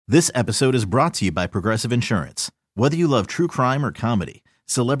This episode is brought to you by Progressive Insurance. Whether you love true crime or comedy,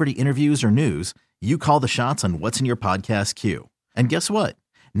 celebrity interviews or news, you call the shots on what's in your podcast queue. And guess what?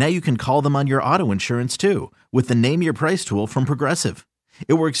 Now you can call them on your auto insurance too with the Name Your Price tool from Progressive.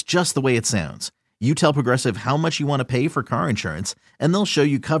 It works just the way it sounds. You tell Progressive how much you want to pay for car insurance, and they'll show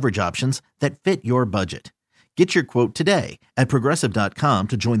you coverage options that fit your budget. Get your quote today at Progressive.com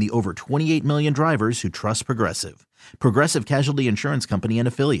to join the over 28 million drivers who trust Progressive. Progressive Casualty Insurance Company and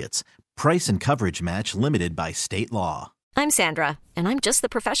Affiliates. Price and coverage match limited by state law. I'm Sandra, and I'm just the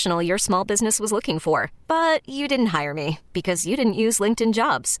professional your small business was looking for. But you didn't hire me because you didn't use LinkedIn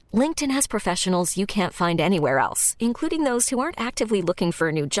Jobs. LinkedIn has professionals you can't find anywhere else, including those who aren't actively looking for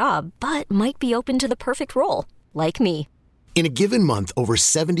a new job, but might be open to the perfect role, like me. In a given month, over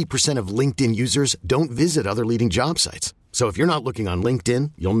 70% of LinkedIn users don't visit other leading job sites. So if you're not looking on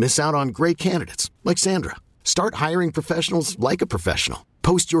LinkedIn, you'll miss out on great candidates like Sandra. Start hiring professionals like a professional.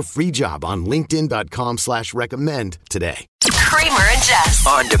 Post your free job on linkedin.com/recommend today. Kramer and Jess.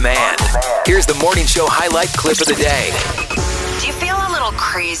 On demand. Here's the morning show highlight clip of the day. Do you feel a little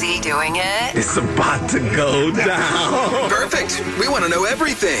crazy doing it? It's about to go down. Perfect. We want to know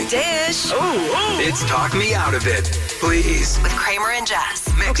everything. Dish. It's Talk Me Out of It. Please. With Kramer and Jess.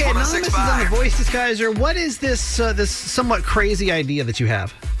 Mix Okay, Anonymous is on the 1065. voice disguiser. What is this this somewhat crazy idea that you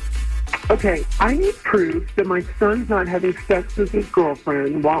have? Okay, I need proof that my son's not having sex with his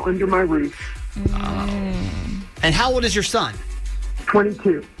girlfriend while under my roof. And how old is your son?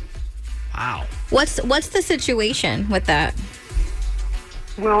 22. Wow. What's the situation with that?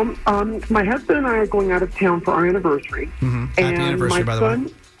 Well, my husband and I are going out of town for our anniversary. Happy anniversary, by the way.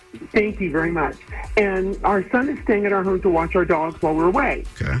 Thank you very much. And our son is staying at our home to watch our dogs while we're away.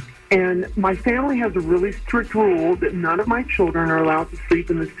 Okay. And my family has a really strict rule that none of my children are allowed to sleep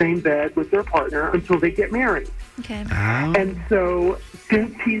in the same bed with their partner until they get married. Okay. And so,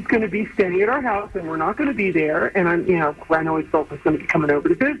 since he's going to be staying at our house and we're not going to be there, and I know his girlfriend's going to be coming over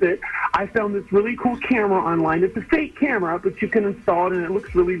to visit, I found this really cool camera online. It's a fake camera, but you can install it and it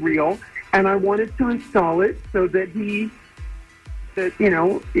looks really real. And I wanted to install it so that he doesn't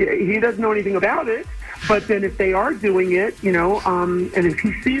know anything about it. But then if they are doing it, and if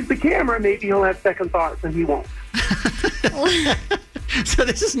he sees the camera, maybe he'll have second thoughts and he won't. So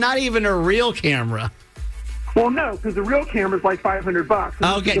this is not even a real camera. Well, no, because the real camera's like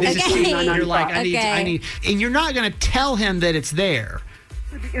 $500. Okay, this is Okay. you're like, I Okay. need, and you're not going to tell him that it's there.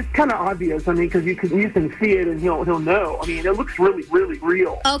 It's kind of obvious. I mean, because you can see it and he'll know. I mean, it looks really, really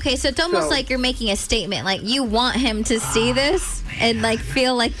real. Okay, so it's almost So- like you're making a statement. Like you want him to see this and like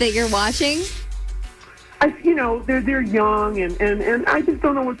feel like that you're watching. They're young and I just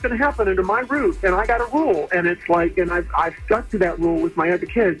don't know what's going to happen under my roof. And I got a rule, and it's like, and I've stuck to that rule with my other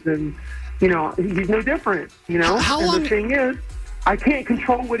kids, and he's no different. How and long- the thing is, I can't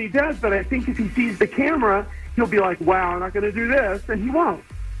control what he does, but I think if he sees the camera, he'll be like, "Wow, I'm not going to do this," and he won't.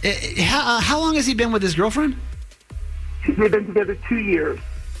 How long has he been with his girlfriend? They've been together 2 years.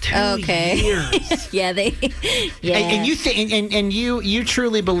 2 Okay. years. Yeah, yeah. And you think, and you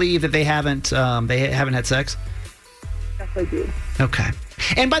truly believe that they haven't had sex? Yes, I do. Okay.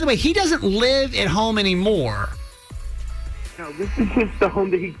 And by the way, he doesn't live at home anymore. No, this is just the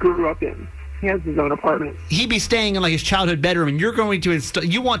home that he grew up in. He has his own apartment. He'd be staying in like his childhood bedroom, and you're going to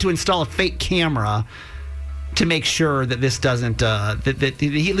you want to install a fake camera to make sure that this doesn't that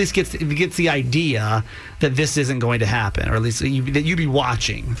he at least gets the idea that this isn't going to happen, or at least that you be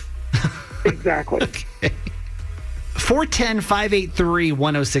watching. Exactly. Okay.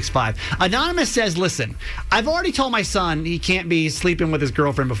 410-583-1065. Anonymous says, listen, I've already told my son he can't be sleeping with his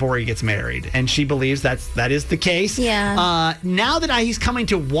girlfriend before he gets married. And she believes that is the case. Yeah. Now that he's coming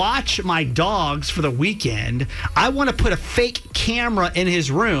to watch my dogs for the weekend, I want to put a fake camera in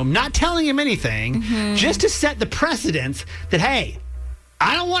his room, not telling him anything, just to set the precedence that, hey,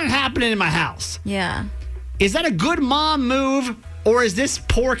 I don't want it happening in my house. Yeah. Is that a good mom move? Or is this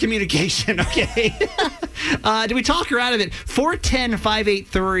poor communication? Okay. Do we talk her out of it?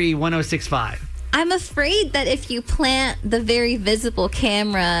 410-583-1065. I'm afraid that if you plant the very visible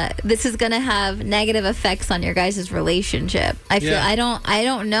camera, this is going to have negative effects on your guys' relationship. I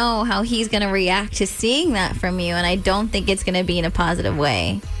don't know how he's going to react to seeing that from you, and I don't think it's going to be in a positive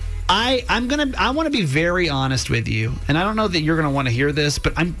way. I want to be very honest with you, and I don't know that you're going to want to hear this,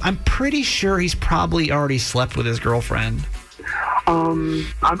 but I'm pretty sure he's probably already slept with his girlfriend. I'm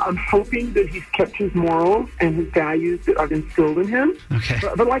hoping that he's kept his morals and his values that I've instilled in him. Okay.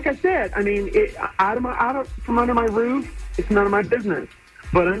 But like I said, I mean, from under my roof, it's none of my business.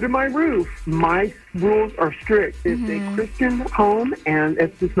 But under my roof, my rules are strict. It's a Christian home, and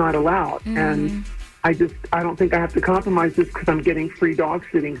it's just not allowed. And I don't think I have to compromise this because I'm getting free dog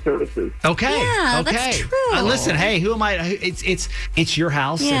sitting services. Okay. Yeah, okay. that's true. Listen, hey, who am I? It's your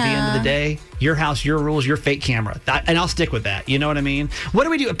house at the end of the day. Your house, your rules, your fake camera. And I'll stick with that. You know what I mean? What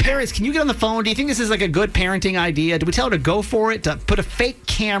do we do? Parents, can you get on the phone? Do you think this is like a good parenting idea? Do we tell her to go for it, to put a fake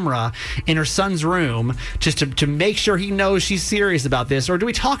camera in her son's room just to make sure he knows she's serious about this? Or do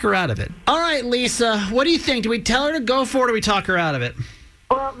we talk her out of it? All right, Lisa, what do you think? Do we tell her to go for it or do we talk her out of it?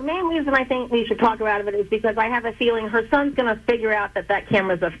 Well, the main reason I think we should talk her out of it is because I have a feeling her son's going to figure out that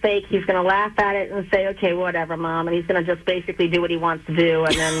camera's a fake. He's going to laugh at it and say, okay, whatever, Mom. And he's going to just basically do what he wants to do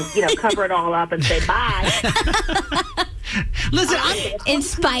and then, cover it all up and say bye. Listen, in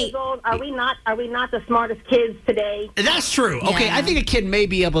spite. Are we not the smartest kids today? That's true. Okay, I think a kid may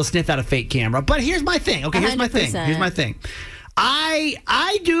be able to sniff out a fake camera. But here's my thing. Okay, here's my thing.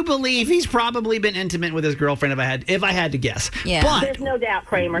 I do believe he's probably been intimate with his girlfriend if I had to guess. Yeah. But there's no doubt,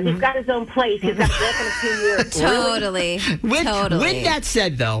 Kramer. He's got his own place. He's got a girlfriend in 2 years. Totally. With that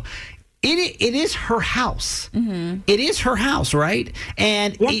said, though, it is her house. Mm-hmm. It is her house, right?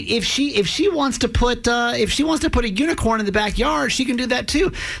 And if she wants to put a unicorn in the backyard, she can do that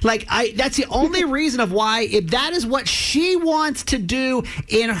too. That's the only reason of why, if that is what she wants to do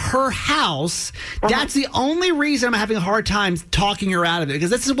in her house, that's the only reason I'm having a hard time talking her out of it,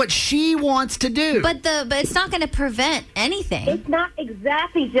 because this is what she wants to do. But it's not going to prevent anything. It's not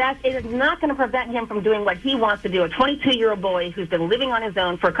exactly, Jess. It is not going to prevent him from doing what he wants to do. A 22-year-old boy who's been living on his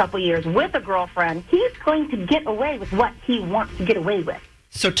own for a couple years with a girlfriend, he's going to get away with what he wants to get away with.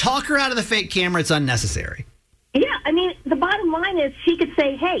 So talk her out of the fake camera. It's unnecessary. Yeah, I mean, the bottom line is she could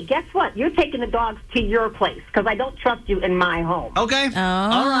say, hey, guess what? You're taking the dogs to your place because I don't trust you in my home. Okay. Oh.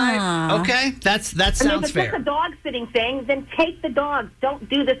 All right. Okay. That sounds fair. If it's a dog sitting thing, then take the dogs. Don't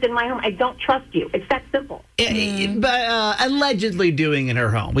do this in my home. I don't trust you. It's that simple. But allegedly doing in her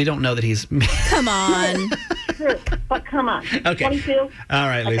home. We don't know that he's... Come on. True, but come on. Okay. 22? All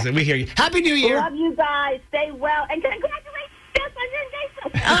right, Lisa. Okay. We hear you. Happy New Year. Love you guys. Stay well. And congratulations on your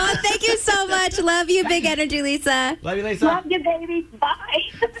engagement. Oh, thank you so much. Love you. Big energy, Lisa. Love you, Lisa. Love you, baby. Bye.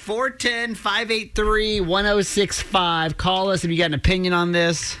 410-583-1065. Call us if you got an opinion on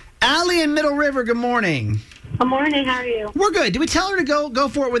this. Allie in Middle River, good morning. Good morning. How are you? We're good. Do we tell her to go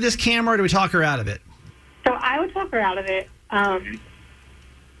for it with this camera, or do we talk her out of it? So I would talk her out of it,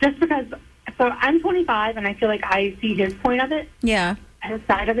 just because. So I'm 25, and I feel like I see his point of it. Yeah. His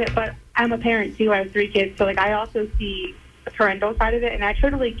side of it, but I'm a parent too. I have 3 kids, so I also see the parental side of it, and I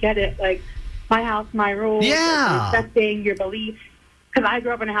totally get it. My house, my rules. Yeah. Accepting your beliefs, because I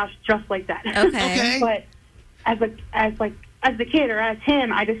grew up in a house just like that. Okay. But as the kid or as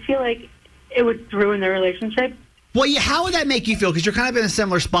him, I just feel like it would ruin the relationship. Well, yeah, how would that make you feel? Because you're kind of in a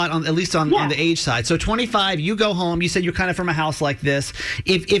similar spot, at least on the age side. So 25, you go home. You said you're kind of from a house like this.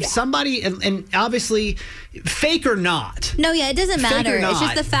 If somebody, and obviously, fake or not. No, yeah, it doesn't matter. It's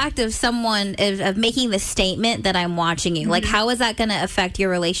just the fact of someone of making the statement that I'm watching you. Mm-hmm. How is that going to affect your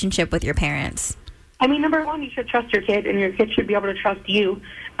relationship with your parents? I mean, number one, you should trust your kid, and your kid should be able to trust you.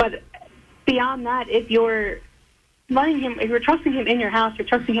 But beyond that, if you're trusting him in your house, you're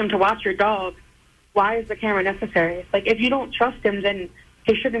trusting him to watch your dog, why is the camera necessary? If you don't trust him, then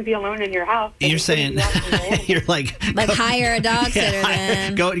he shouldn't be alone in your house. You're saying you're hire a dog sitter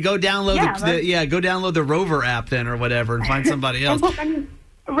then. Go download go download the Rover app then or whatever and find somebody else. Look, I mean,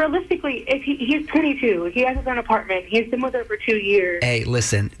 realistically, if he's 22, he has his own apartment. He's been with her for 2 years. Hey,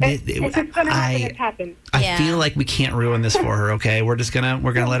 listen, if it's going to happen, it's happened. I feel like we can't ruin this for her. Okay, we're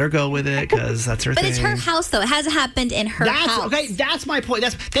gonna let her go with it because that's her thing. But it's her house, though. It hasn't happened in her house. Okay, that's my point.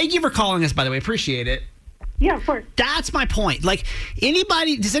 Thank you for calling us, by the way. Appreciate it. Yeah, of course. That's my point.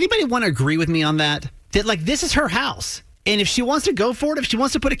 Does anybody want to agree with me on that? That this is her house. And if she wants to go for it, if she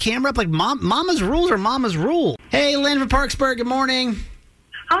wants to put a camera up, mama's rules are mama's rule. Hey, Lynn from Parksburg, good morning.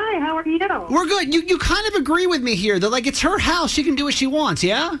 Hi, how are you? We're good. You kind of agree with me here. That it's her house. She can do what she wants,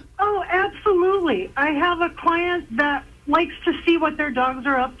 yeah? Oh, absolutely. I have a client that likes to see what their dogs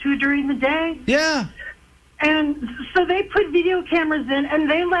are up to during the day. Yeah. And so they put video cameras in,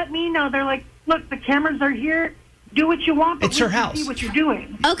 and they let me know. They're like, look, the cameras are here. Do what you want, but it's her house. See what you're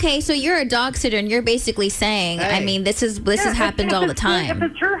doing. Okay, so you're a dog sitter, and you're basically saying, hey. I mean, this has happened all the time. If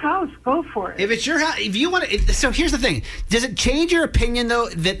it's your house, go for it. If it's your house, if you want to. So here's the thing: does it change your opinion though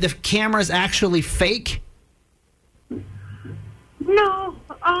that the camera is actually fake? No.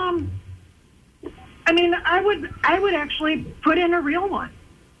 I mean, I would actually put in a real one.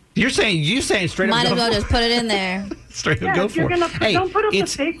 You're saying straight up. Might as well just put it in there. Straight up, go for it. Don't put up the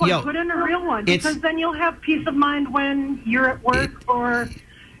fake one. Put in a real one because then you'll have peace of mind when you're at work or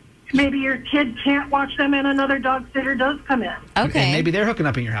maybe your kid can't watch them and another dog sitter does come in. Okay. And maybe they're hooking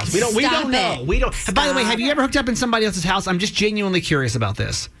up in your house. We don't know. We don't. By the way, have you ever hooked up in somebody else's house? I'm just genuinely curious about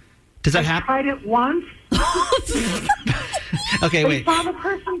this. Does that happen? I tried it once. Okay, wait. They saw the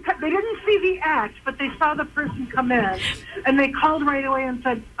person. They didn't see the act, but they saw the person come in, and they called right away and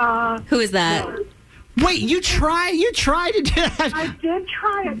said, "Who is that?" No. Wait, you tried to do that? I did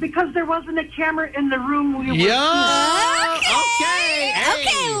try it because there wasn't a camera in the room we were in. Okay.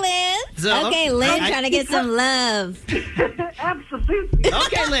 Okay, Lynn. So, Lynn, trying to get some love. Absolutely.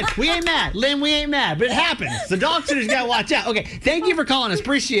 Okay, Lynn, we ain't mad. But it happens. The dog sitters got to watch out. Okay, thank you for calling us.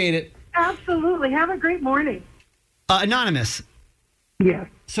 Appreciate it. Absolutely. Have a great morning. Anonymous. Yes.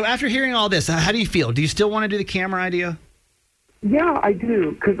 So after hearing all this, how do you feel? Do you still want to do the camera idea? Yeah, I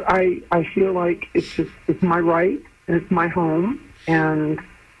do, because I feel like it's my right, and it's my home, and,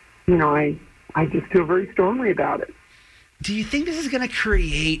 I just feel very strongly about it. Do you think this is going to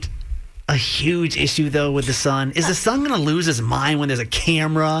create a huge issue, though, with the son? Is the son going to lose his mind when there's a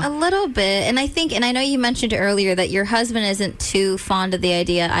camera? A little bit. And I know you mentioned earlier that your husband isn't too fond of the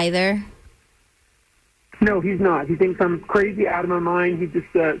idea either. No, he's not. He thinks I'm crazy, out of my mind. He just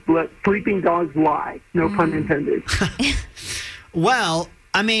let sleeping dogs lie. No pun intended. Well,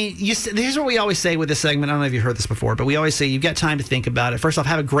 I mean, here's what we always say with this segment. I don't know if you heard this before, but we always say you've got time to think about it. First off,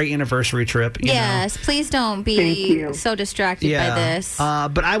 have a great anniversary trip. Yes, please don't be so distracted by this.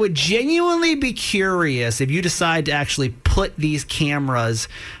 But I would genuinely be curious if you decide to actually put these cameras,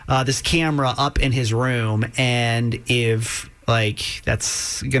 this camera up in his room, and if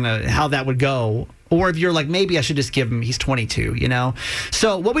that's how that would go. Or if you're like, maybe I should just give him, he's 22,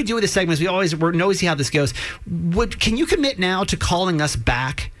 So what we do with this segment is we're nosy how this goes. Can you commit now to calling us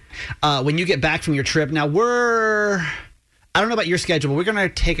back when you get back from your trip? Now I don't know about your schedule, but we're going to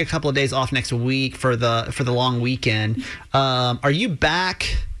take a couple of days off next week for the long weekend. Are you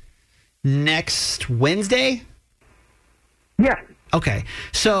back next Wednesday? Yeah. Okay,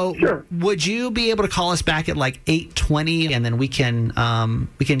 so sure. Would you be able to call us back at 8:20, and then we can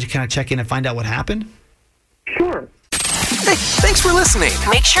just kind of check in and find out what happened? Sure. Hey, thanks for listening.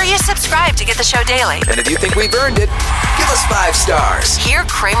 Make sure you subscribe to get the show daily. And if you think we've earned it, give us 5 stars. Hear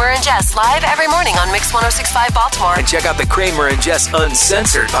Kramer and Jess live every morning on Mix 106.5 Baltimore. And check out the Kramer and Jess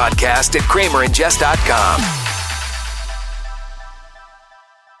Uncensored podcast at kramerandjess.com.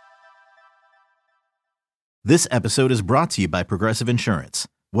 This episode is brought to you by Progressive Insurance.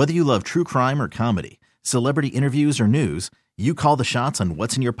 Whether you love true crime or comedy, celebrity interviews or news, you call the shots on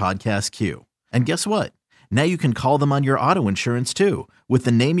what's in your podcast queue. And guess what? Now you can call them on your auto insurance too with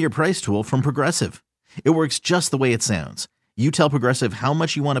the Name Your Price tool from Progressive. It works just the way it sounds. You tell Progressive how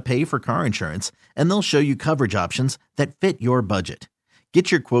much you want to pay for car insurance, and they'll show you coverage options that fit your budget. Get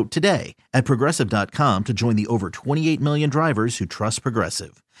your quote today at Progressive.com to join the over 28 million drivers who trust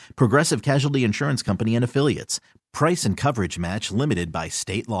Progressive. Progressive Casualty Insurance Company and Affiliates. Price and coverage match limited by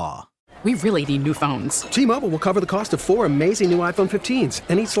state law. We really need new phones. T-Mobile will cover the cost of 4 amazing new iPhone 15s,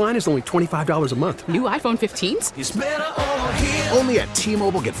 and each line is only $25 a month. New iPhone 15s? It's better over here. Only at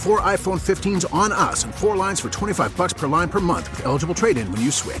T-Mobile, get 4 iPhone 15s on us and 4 lines for $25 per line per month with eligible trade-in when you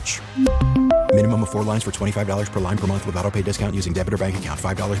switch. Minimum of 4 lines for $25 per line per month with autopay discount using debit or bank account.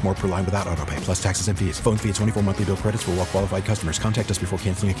 $5 more per line without autopay, plus taxes and fees. Phone fee at 24 monthly bill credits for well-qualified customers. Contact us before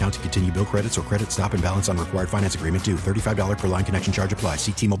canceling account to continue bill credits or credit stop and balance on required finance agreement due. $35 per line connection charge applies.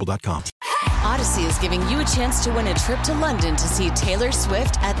 See T-Mobile.com. Odyssey is giving you a chance to win a trip to London to see Taylor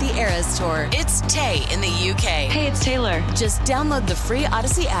Swift at the Eras Tour. It's Tay in the UK. Hey, it's Taylor. Just download the free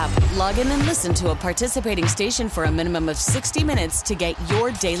Odyssey app, log in and listen to a participating station for a minimum of 60 minutes to get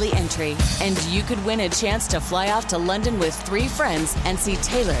your daily entry. And you could win a chance to fly off to London with 3 friends and see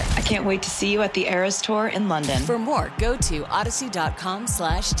Taylor. I can't wait to see you at the Eras Tour in London. For more, go to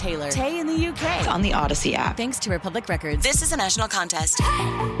odyssey.com/Taylor. Tay in the UK. It's on the Odyssey app. Thanks to Republic Records. This is a national contest.